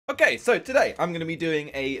Okay, so today I'm going to be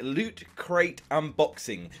doing a Loot Crate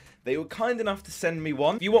unboxing. They were kind enough to send me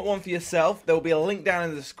one. If you want one for yourself, there will be a link down in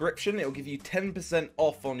the description. It will give you 10%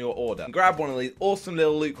 off on your order. Grab one of these awesome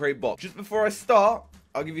little Loot Crate boxes. Just before I start,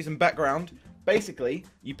 I'll give you some background. Basically,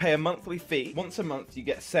 you pay a monthly fee. Once a month, you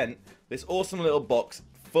get sent this awesome little box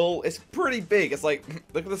full. It's pretty big. It's like,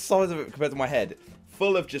 look at the size of it compared to my head.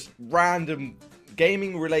 Full of just random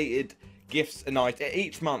gaming-related gifts and items.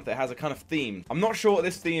 Each month it has a kind of theme. I'm not sure what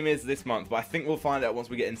this theme is this month, but I think we'll find out once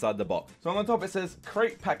we get inside the box. So on the top it says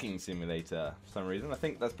Crate Packing Simulator for some reason. I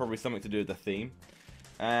think that's probably something to do with the theme.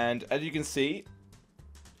 And as you can see,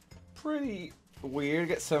 pretty weird.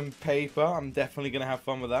 Get some paper. I'm definitely going to have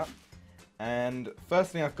fun with that. And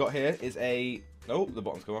first thing I've got here is a... Oh, the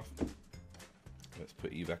bottom's come off. Let's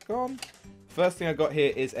put you back on. First thing I've got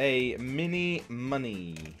here is a Mini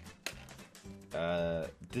Money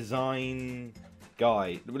design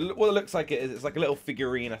guide. What it looks like it's like a little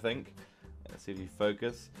figurine, I think. Let's see if you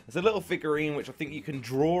focus. It's a little figurine which I think you can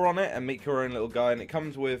draw on it and make your own little guy, and it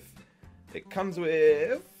comes with 3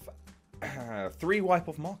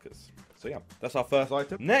 wipe-off markers. So yeah, that's our first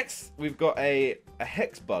item. Next, we've got a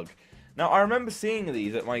hex bug. Now I remember seeing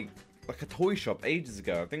these at like a toy shop ages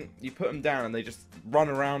ago. I think you put them down and they just run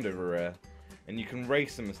around everywhere, and you can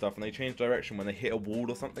race them and stuff, and they change direction when they hit a wall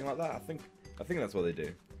or something like that. I think that's what they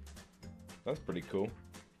do. That's pretty cool.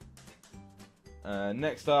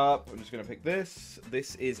 Next up, I'm just going to pick this.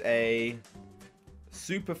 This is a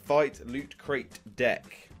Super Fight Loot Crate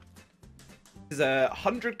deck. This is a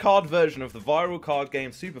 100-card version of the viral card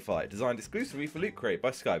game Super Fight, designed exclusively for Loot Crate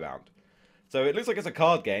by Skybound. So it looks like it's a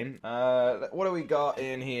card game. What do we got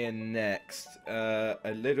in here next?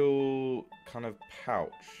 A little kind of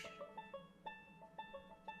pouch.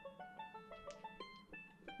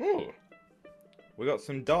 Ooh. We got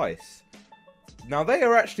some dice. Now they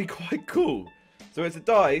are actually quite cool. So it's a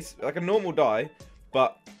dice, like a normal die,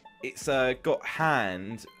 but it's got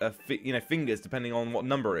fingers depending on what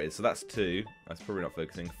number it is. So that's 2. That's probably not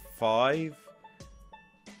focusing. 5,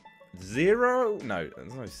 0. No,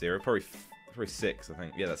 there's no 0. Probably 6. I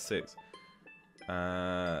think. Yeah, that's 6.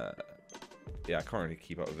 Yeah, I can't really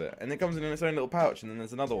keep up with it. And it comes in its own little pouch, and then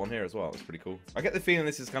there's another one here as well. It's pretty cool. I get the feeling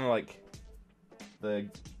this is kind of like the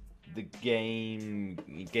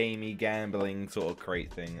gamey gambling sort of crate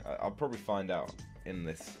thing. I'll probably find out in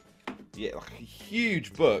this. Yeah, like a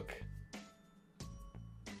huge book.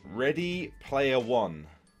 Ready Player One.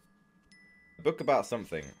 A book about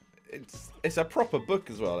something. It's a proper book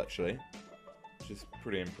as well, actually, which is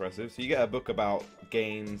pretty impressive. So you get a book about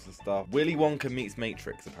games and stuff. Willy Wonka meets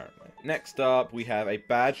Matrix, apparently. Next up, we have a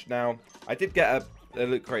badge. Now, I did get a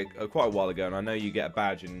Loot Crate quite a while ago, and I know you get a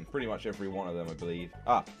badge in pretty much every one of them, I believe.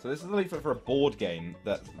 So this is a leaflet for a board game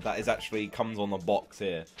that is actually comes on the box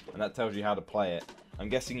here, and that tells you how to play it. I'm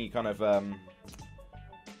guessing you kind of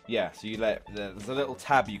yeah, so there's a little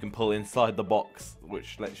tab you can pull inside the box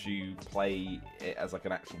which lets you play it as like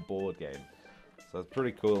an actual board game. So it's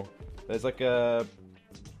pretty cool. There's like a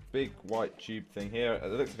big white tube thing here. It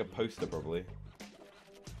looks like a poster probably.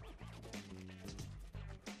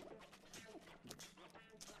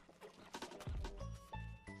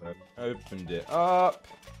 So opened it up,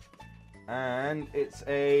 and it's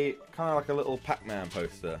a kind of like a little Pac-Man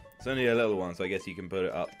poster. It's only a little one, so I guess you can put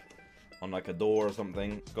it up on like a door or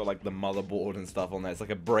something. It's got like the motherboard and stuff on there. It's like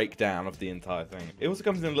a breakdown of the entire thing. It also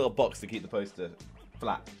comes in a little box to keep the poster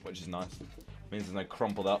flat, which is nice. Means there's no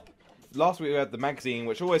crumpled up. Last week we had the magazine,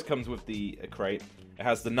 which always comes with the crate. It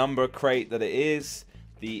has the number crate that it is,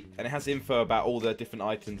 and it has info about all the different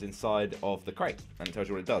items inside of the crate, and it tells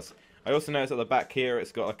you what it does. I also noticed at the back here,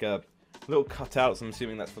 it's got like a little cutout, so I'm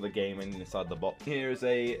assuming that's for the game, and inside the box. Here is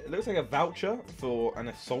it looks like a voucher for an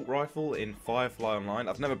assault rifle in Firefly Online.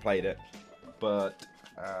 I've never played it, but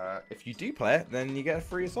if you do play it, then you get a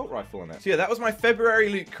free assault rifle in it. So yeah, that was my February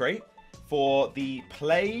Loot Crate for the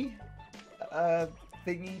Play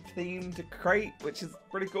thingy themed crate, which is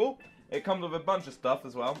pretty cool. It comes with a bunch of stuff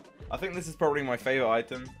as well. I think this is probably my favorite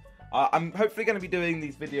item. I'm hopefully going to be doing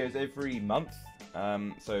these videos every month.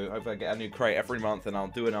 So hopefully I get a new crate every month, and I'll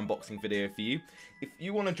do an unboxing video for you. If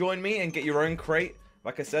you want to join me and get your own crate,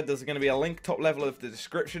 like I said, there's going to be a link top level of the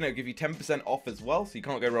description. It'll give you 10% off as well, so you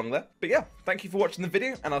can't go wrong there. But yeah, thank you for watching the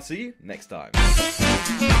video, and I'll see you next time.